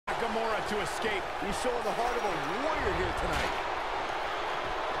Nakamura to escape. He's showing the heart of a warrior here tonight.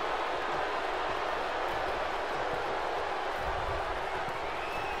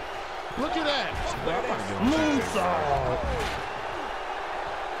 Look at that. Moonsault.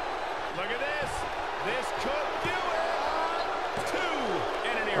 Look at this. This could do it. 2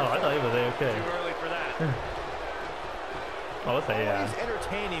 and an air. Oh, I thought he was okay. Too early for that. Oh, it's a He's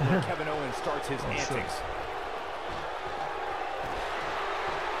entertaining when Kevin Owens starts his antics.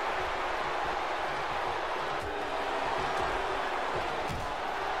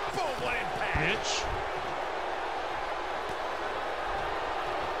 Boom, what impact. Bitch.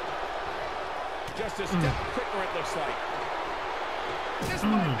 Just a step quicker, it looks like. This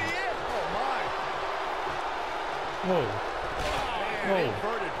might be it. Oh, my. Whoa. Oh, man,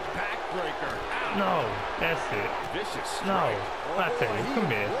 inverted backbreaker. Ow. No, that's it. Vicious strike. No, I tell you, come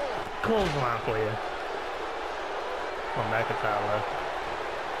here. Clothesline for you. Oh, McIntyre.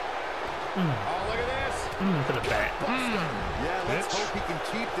 Oh, look at this. To the back. Yeah, let's hope he can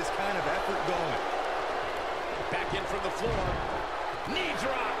keep this kind of effort going. Back in from the floor. Knee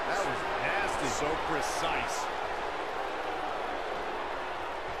drop. That was nasty. So precise.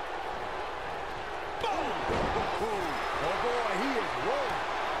 Boom. Oh, boy, he is rolling.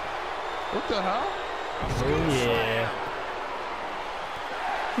 What the hell? Oh, yeah.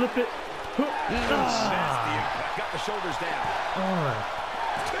 Flip it. Nasty impact. Got the shoulders down.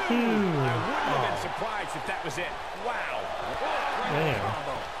 2. I wouldn't have been surprised if that was it. Wow. Damn.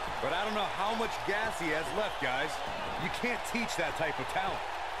 But I don't know how much gas he has left, guys. You can't teach that type of talent.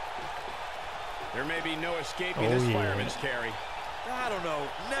 There may be no escaping this fireman's carry. I don't know.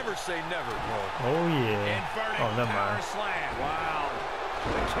 Never say never. Oh, yeah. Inverted never power mind. slam. Wow.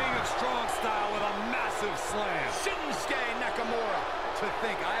 The king of strong style with a massive slam. Shinsuke Nakamura. To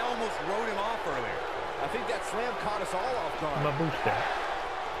think, I almost wrote him off earlier. I think that slam caught us all off guard. My booster.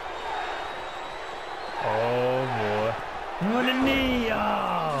 Oh, boy. On the knee.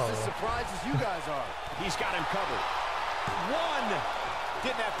 Oh. Just as surprised as you guys are. He's got him covered. 1.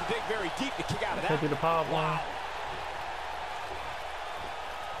 Didn't have to dig very deep to kick out of that. Take you the power bomb. Wow.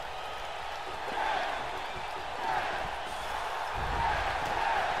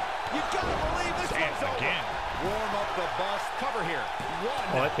 You gotta believe this one's over. Again. Warm up the bus. Cover here.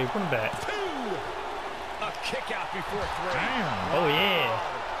 1. Oh, I take one back. 2. A kick out before 3. Damn. Oh, yeah.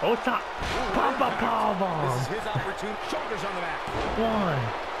 Oh, top. Pop up power bomb. This is his opportunity. Shoulders on the mat. 1,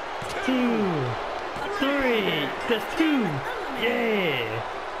 2, 3. That's 2. Yeah.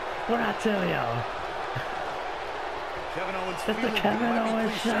 What I tell y'all? Kevin Owens. It's the Kevin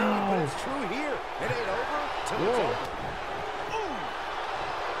Owens show. It's true here. It ain't over till it's over.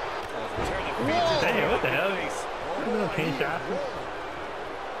 Damn, what the hell? A little clean shot.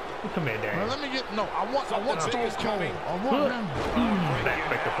 Come here, Now, Darius. let me get I want Stone Cold. I want him.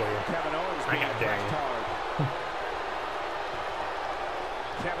 Backbreaker for you. Kevin Owens I got Darius.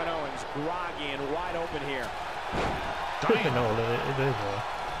 Kevin Owens groggy and wide open here. No, it is.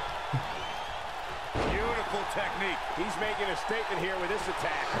 Beautiful technique. He's making a statement here with this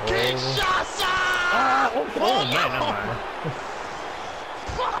attack. Oh, man, never mind.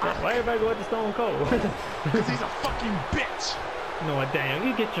 Why everybody go at the Stone Cold? Because he's a fucking bitch. No, damn,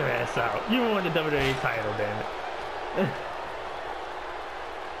 you get your ass out. You won the WWE title, damn it.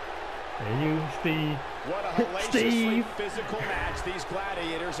 And you, Steve. What a hellaciously physical match these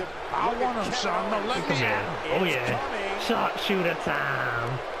gladiators have. I want him, Sean. No, let me in. Oh, yeah. Coming. Sharpshooter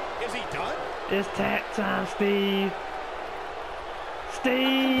time. Is he done? It's tap time, Steve.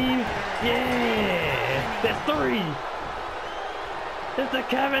 Steve. Yeah. That's 3. It's the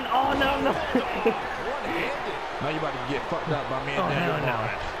Kevin. Oh, no. One-handed. Now you about to get fucked up by me and hell Daniel no.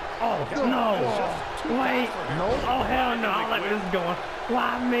 Bryan. Oh, no. Wait. No. Oh, hell no. I don't like where this is going.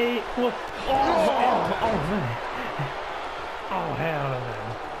 Why me? Oh, man. Oh, hell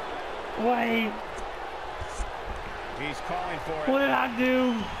no. Wait. He's calling for it. What did I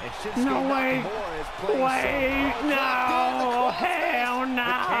do? No, wait. Wait. No. Hell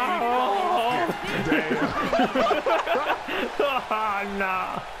no. Oh,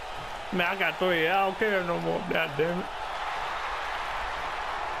 no. Man, I got 3. I don't care no more. God damn it.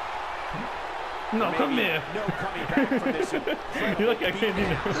 No, come here. No coming back from this. You look like I can't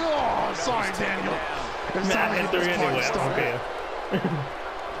even. Oh, sorry, Daniel. Man, I had 3 anyway. I don't care.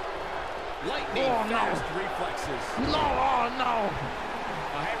 Lightning fast reflexes. No, oh no.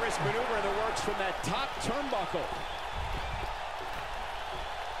 A high-risk maneuver in the works from that top turnbuckle.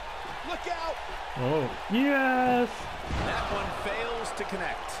 Look out! Oh, yes. That one fails to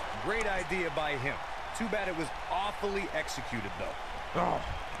connect. Great idea by him. Too bad it was awfully executed, though. Oh.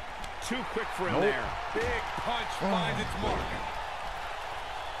 Too quick for him there. Big punch finds its mark.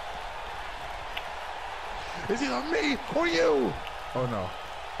 It's either me or you. Oh no.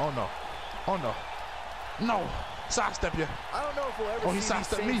 Oh no. Oh no. No. Sidestep you. I don't know if we'll ever see these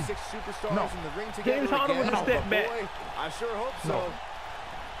same 6 superstars in the ring together James Harden with a step back. Boy, I sure hope so. No.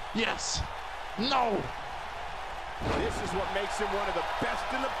 Yes. No. This is what makes him one of the best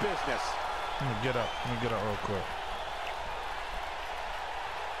in the business. Let me get up. Let me get up real quick.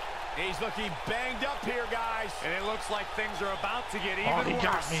 He's looking banged up here, guys. And it looks like things are about to get even worse. He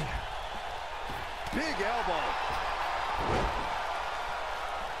got me. Big elbow.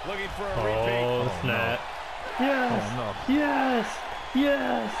 Looking for a repeat. Oh, snap. No. Yes. Oh, no. Yes.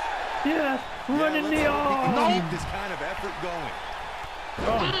 Yes. Yes. Running the arm. No. Keep this kind of effort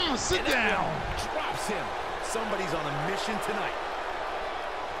going. Sit down. Drops him. Somebody's on a mission tonight.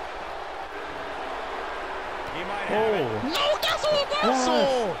 He might have it. No, that's a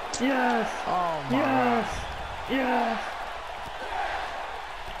reversal. Yes. Oh, my Yes. Yes.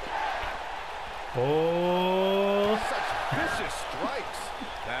 Oh. Such vicious strikes.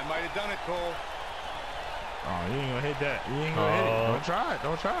 That might have done it, Cole. Oh, you ain't gonna hit that. You ain't gonna hit it. Don't try it.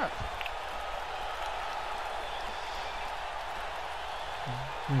 Don't try it.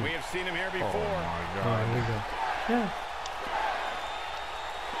 We have seen him here before. Oh, my God. Here we go. Yeah.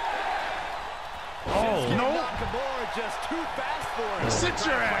 Oh, no. Nakamura just too fast for him. Sit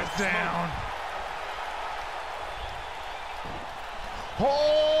your ass down.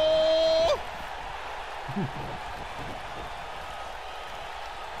 Oh!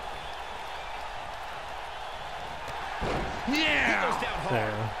 Yeah! He goes down hard.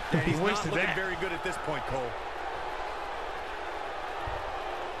 There. Yeah, he's not Wasted looking that. very good at this point, Cole.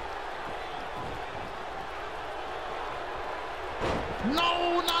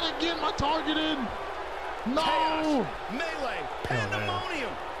 No, not again. My targeted. No! Chaos, melee,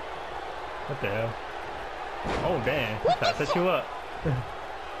 pandemonium. What the hell? Oh, damn. I set you up.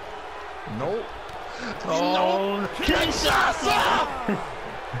 Nope. Oh, Kinshasa!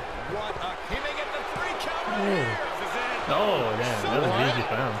 What a... He may get the 3 count right Oh. here. This is it. oh, damn. That was easy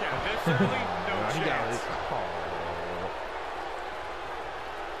for him. Yeah, there's certainly no He got chance. it.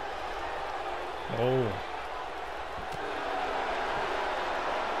 Oh.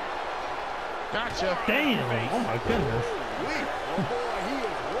 Gotcha. Damn. Oh, my goodness. Oh, boy, he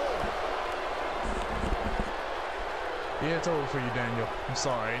is rolling. Yeah, it's over for you, Daniel. I'm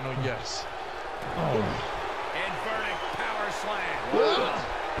sorry. Ain't no yes. Oh. Inverted power slam.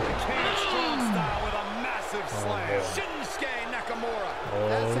 King strong style with a massive slam. Shinsuke Nakamura. Oh,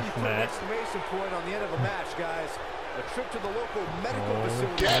 That's an snap. exclamation point on the end of a match, guys. A trip to the local medical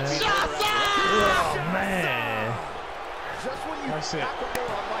facility. Oh, man. Just when you That's it.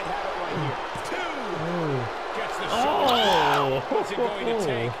 Nakamura might have it right here. 2. Oh. Gets the Oh. shot. What's it going to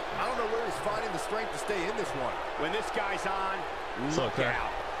take? I don't know where he's finding the strength to stay in this one. When this guy's on, look okay. out.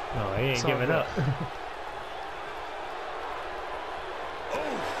 No, he ain't It's giving all up.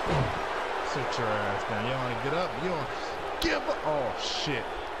 Sit your ass down. You don't want to get up. You don't give up. Oh, shit.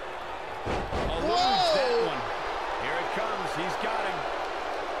 Eludes that one. Here it comes. He's got him.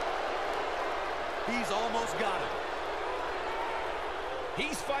 He's almost got him.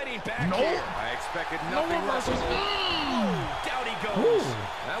 He's fighting back here. I expected nothing less. Down he goes.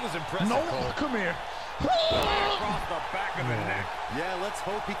 That was impressive, No, Cole. come here. Across the back of the neck. Yeah, let's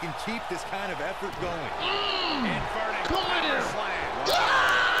hope he can keep this kind of effort going. Inverted power slam.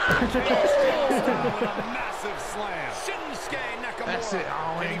 With a massive slam. Shinsuke Nakamura. That's it.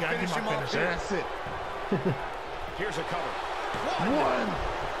 Oh, I Can he ain't got to finish get him my off finisher. here? That's it. Here's a cover. 1,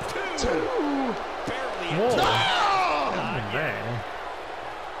 2. Barely in Whoa. time. Oh, man.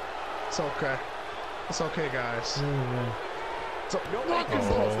 It's okay. It's okay, guys. Nobody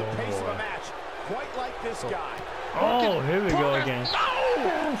controls the pace of a match quite like this guy. Oh, here we go again. No!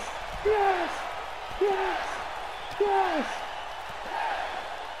 Yes. Yes. Yes. Yes.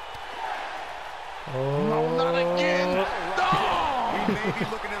 Oh. No, not again. No! We may be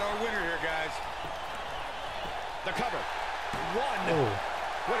looking at our winner here, guys. The cover. 1. Oh.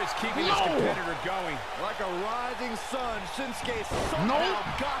 What is keeping this competitor going? Like a rising sun, Shinsuke somehow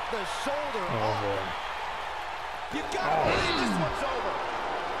got the shoulder Oh, off. boy. You gotta believe this one's over.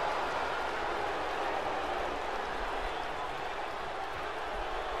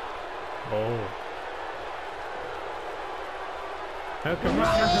 Oh. How come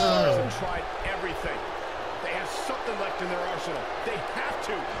They've tried everything. They have something left in their arsenal. They have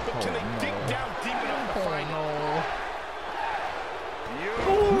to, but can they dig down deep enough to find it?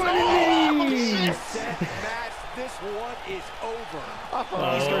 Set match. This one is over. Oh,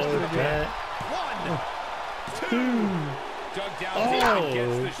 that. 1, 2. Dug down deep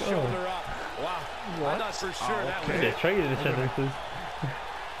and gets the shoulder up. Wow. I thought for sure that was They it. traded each other.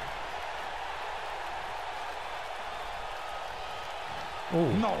 Ooh.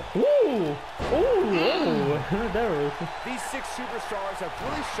 No. Ooh. Ooh. That was. These 6 superstars have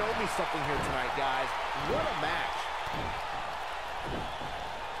really shown me something here tonight, guys. What a match.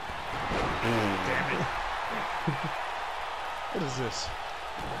 Damn it. What is this?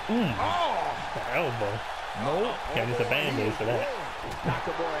 Oh. The elbow. No. Can't use a band-aid for that.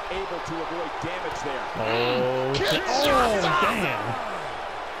 Nakamura able to avoid damage there. Oh. Oh, damn.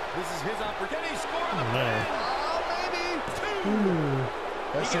 This is his opportunity. Score the Man. maybe 2. Ooh.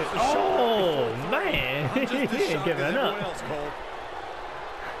 That's it. Oh, man. He I'm just as ain't shocked giving as up. everyone else, Cole.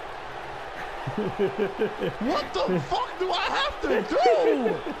 What the fuck do I have to do?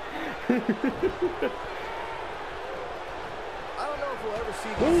 I don't know if we'll ever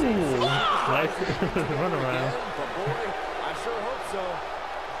see these same Ooh. superstars Nice run around. again, but boy, I sure hope so.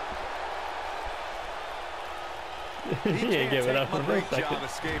 He ain't giving up for a a great second. job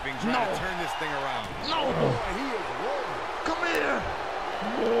escaping, trying to turn this thing around. No. Boy, he is rolling. Come here.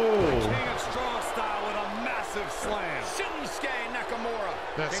 Whoa. King of Strong Style with a massive slam. Shinsuke Nakamura.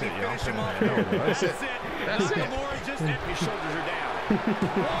 That's Can it, he y'all. finish him off? That's it. That's it. Nakamura just his shoulders are down.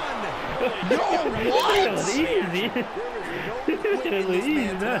 One. Yo, That what? was easy. There is no It quitting was this easy, man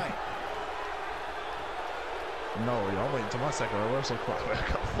man. tonight. No, y'all wait until my second reversal clock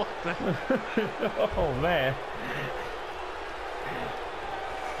back up. Fuck that. Oh, man.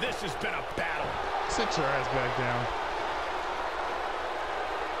 This has been a battle. Sit your ass back down.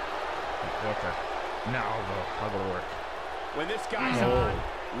 Okay. Now I'll go to work. When this guy's Oh. on,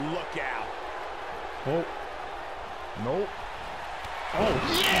 look out. Oh. Nope. Oh.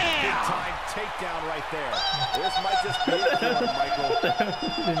 Big time takedown right there. This might just be it for him, Michael.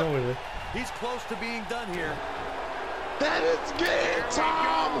 Didn't know it. He's close to being done here. That is game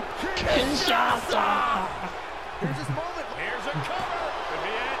time. Kinshasa. Here's his moment. Here's a cover. Could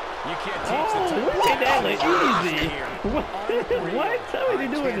be it. You can't teach Oh, the look at that, like easy. What? What? How are I you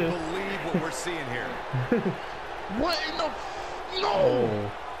doing can't this? believe what we're seeing here. What in the? No.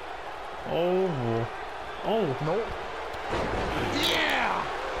 Oh. Oh. Oh. Nope. Yeah.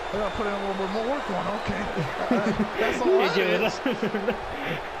 I gotta put in a little bit more work on. Okay. That's all He ain't that giving is. up.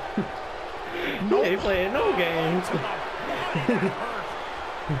 He Nope. ain't playing no games.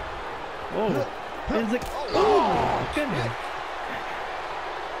 Oh. Is it? Oh, goodness.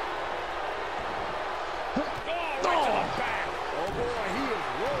 Oh, boy, he is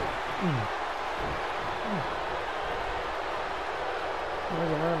rolling.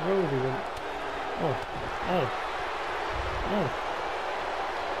 There's a lot of road with it. Oh. Oh. Oh.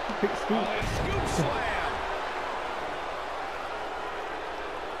 Big scoop. Scoop slam.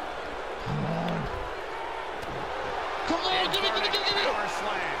 Come on. Come on. Give me. Power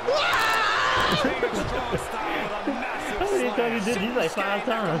slam. Ah! King of Strong Style with a massive How many times you slam. did these like 5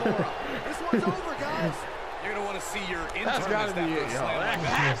 times? This one's over, guys. You're going to want to see your That's gotta internist be after it, a yo. slam That like that.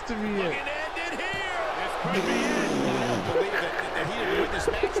 has to be it. Looking to end it here. This could be it. I don't believe that he didn't win this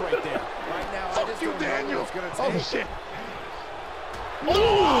match right there. Right now, I Fuck just you, don't know what Daniel. it's gonna Oh take. shit. Oh,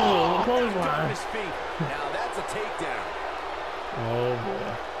 On clothesline. his feet. Now that's a takedown. Oh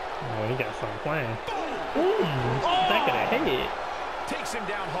boy. Oh, he got something planned. Ooh, back of the head. Takes him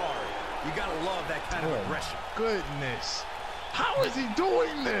down hard. You got to love that kind of aggression. Goodness. How is he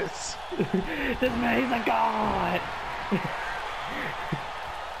doing this? This man, he's a god.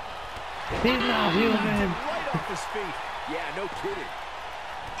 He's not human. Right off his feet. Yeah, no kidding.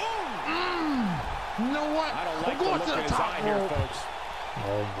 You know what? I don't like We're the going look to in the his top eye here, rope. folks.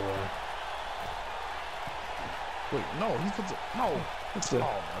 Oh boy. Wait, no, he's puts it. No. What's it?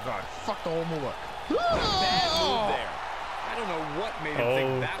 Oh my god. Fuck the whole move up. Bad move there. I don't know what made him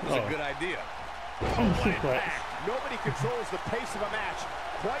think that was a good idea. Right. Nobody controls the pace of a match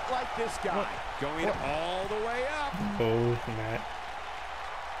quite like this guy. Going all the way up. Oh, snap.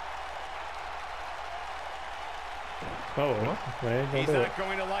 Oh, man, don't He's do it. not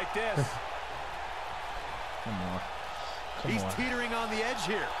going to like this. Come on. He's teetering on the edge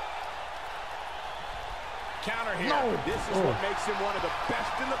here. Counter here. No. This is what makes him one of the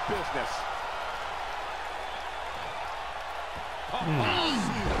best in the business.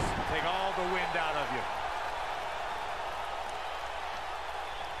 Take all the wind out of you.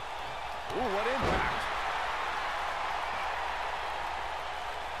 Ooh, what impact.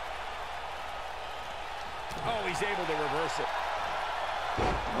 Oh, he's able to reverse it.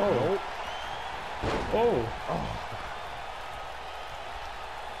 Oh. Oh.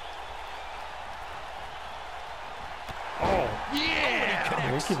 Oh.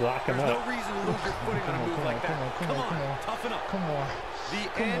 Yeah. We keep locking There's up. no reason to lose your footing on a move like that. Come on, toughen up. Come on.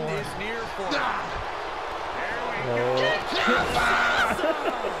 The end is near for you. Oh. That's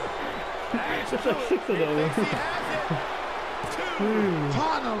It's like 6 of those. He has it.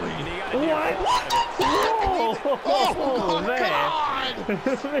 Finally. What? Oh, man.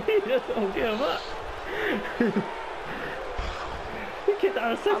 He just don't give up. He kicked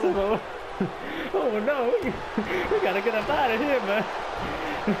out of 6 of them. Oh, no. We got to get up out of here, man.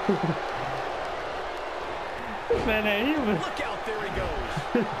 This man ain't human. Look out, there he goes.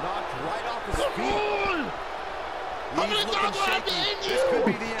 Knocked right off his feet. He's looking shaky. This could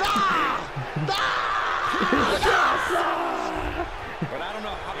be the end. But I don't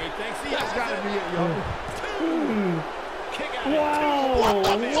know how he thinks he That's got to be it, yo. Kick out. Wow.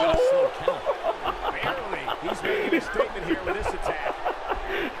 Barely. He's making a statement here with this attack.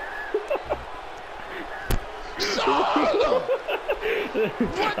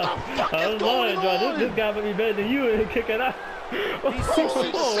 I was going on? This guy might be better than you and kick it out. He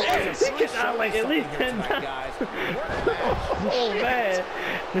kicked out like at least 10 times. Oh, man.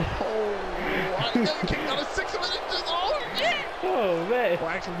 I never kicked out of 6 minutes. Oh, man. Well,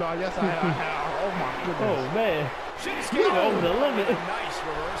 actually, no, yes, I have. Oh, my goodness. Oh, man. He's over the limit. Nice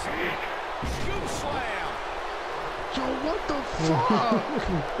reversal. Scoop slam. Yo, what the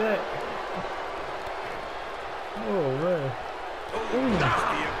fuck? Oh, man. That's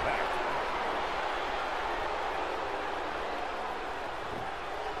the impact.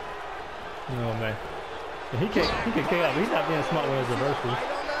 No, man. He can kick out, but he's not being smart with his reversals.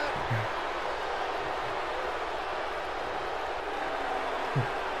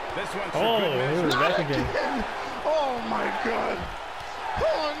 This one's Oh, he was back again. Oh, my God.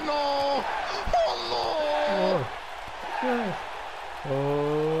 Oh, no. Oh, no. Oh. Yes.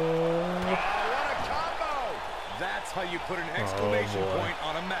 Oh. What a combo! That's how you put an exclamation point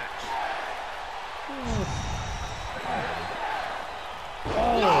on a match.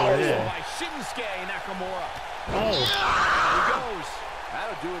 Oh, yeah. By Shinsuke Nakamura. Oh. There he goes.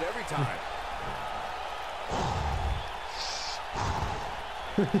 That'll do it every time.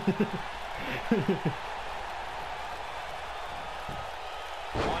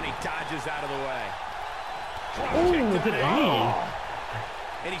 He dodges out of the way. Ooh, to the knee.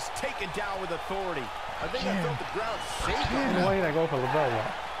 And he's taken down with authority. I think I felt the ground shaking. Why did I go for the bell?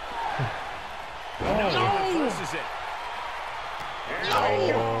 Now he reverses it.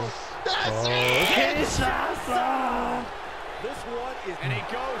 That's it. This one is, and he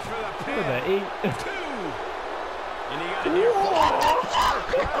goes for the pin. Look at that 8. 2. And he got a near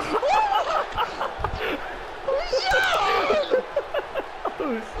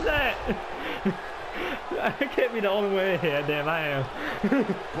Oh, snap. I can't be the only way here. Damn, I am. Boy,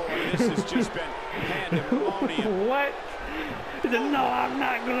 this has just been pandemonium. What? He said, no, I'm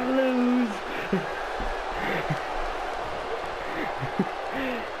not going to lose.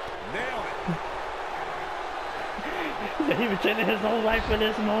 Nailed it. He was training his whole life for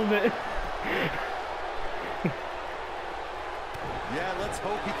this moment. Yeah, let's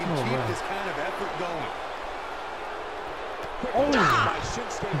hope he can keep this kind of effort going. Quick down by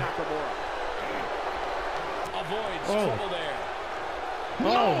Shinsuke Nakamura. Avoids trouble there.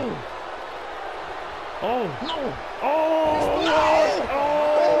 No. Oh. No. Oh. No.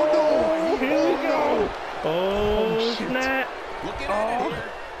 Oh, no. Here we go. Oh, snap. Looking at it here.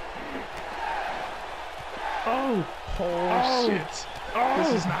 Oh. Oh, shit. Oh.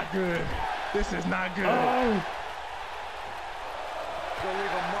 This is not good. This is not good. Oh. Gonna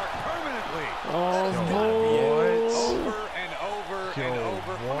leave a mark permanently. Oh, Over and over and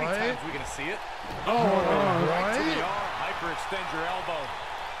over. How many what? times are we gonna see it? Right To the arm. Hyperextend your elbow.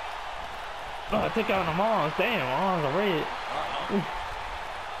 Oh, take out the arms. Damn, arms are red.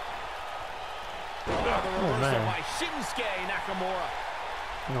 The reversal man. by Shinsuke Nakamura.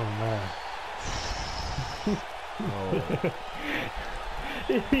 Oh, man.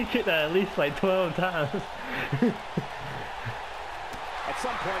 He kicked that at least like 12 times. At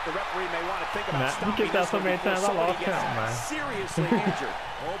some point, the referee may want to think about He stopping kicked out this so one many before times, I somebody lost gets count, man. seriously injured.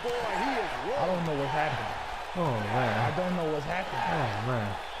 Oh boy, he is I rolling. don't know what's happening. Oh, man. I don't know what's happening. Oh, man.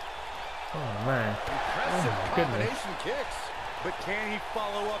 Oh, man. Impressive my goodness. combination kicks. But can he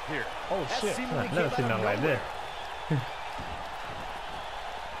follow up here? Oh, That shit. seemingly I've never came seen out of nothing like nowhere. this.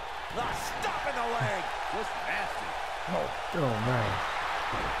 Stop in the leg. Just nasty. No. Oh, man.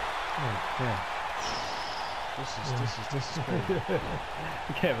 Oh, man. This is crazy.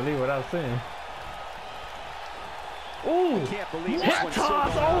 I can't believe what I was seeing. Ooh! Can't believe Hip this one's still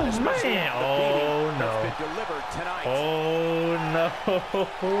toss! going on, Oh, especially man! after the Oh, beating no. that's been delivered tonight. Oh, no.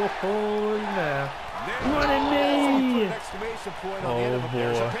 Oh, now. Running Put me! an exclamation point on the Oh, end of him.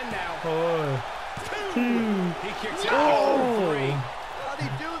 There's a boy. pin now. Oh. 2. He kicks out for 3. Oh! How'd he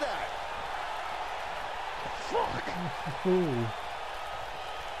do that? Fuck. Ooh.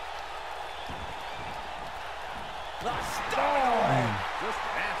 Stop Just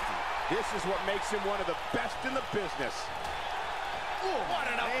nasty. This is what makes him one of the best in the business. Ooh, what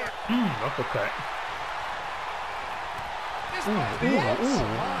an uppercut. Uppercut.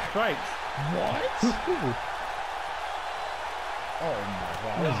 Strikes. What? Oh my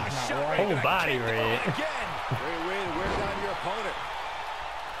God. This is not right. Whole body red. Great way to wear down your opponent.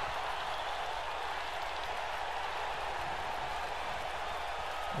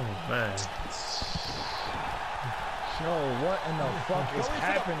 Oh man. Yo, what in the fuck is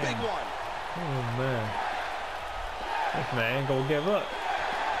happening? Oh man. This man ain't gonna give up.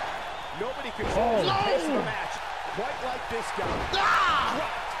 Nobody controls the pace of the match quite like this guy.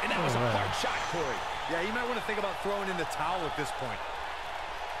 Dropped, and that was a hard shot, Corey. Yeah, you might want to think about throwing in the towel at this point.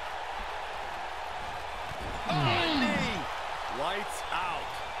 Knee. Lights out.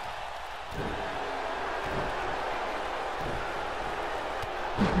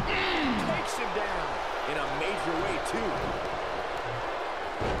 Takes him down in a major way, too.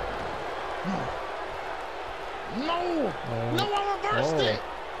 No! No, I reversed it!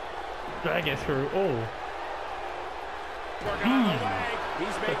 Dragon screw. Oh. Working on the leg.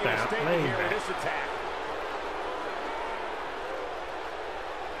 He's making a statement here in this attack.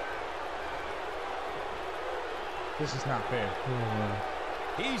 This is not fair.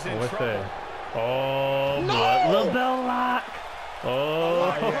 He's in What's trouble. that? Oh, No! what? The bell lock.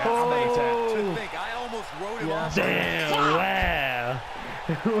 Oh, To think, I almost wrote him off. damn! Wow.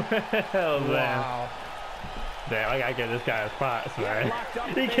 Well, man. Wow. Damn, I gotta get this guy his spots, man. locked up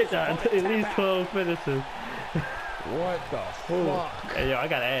He gets at least 12 finishes. What the fuck? Hey, yo, I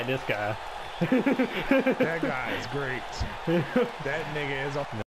gotta add this guy. That guy is great. That nigga is a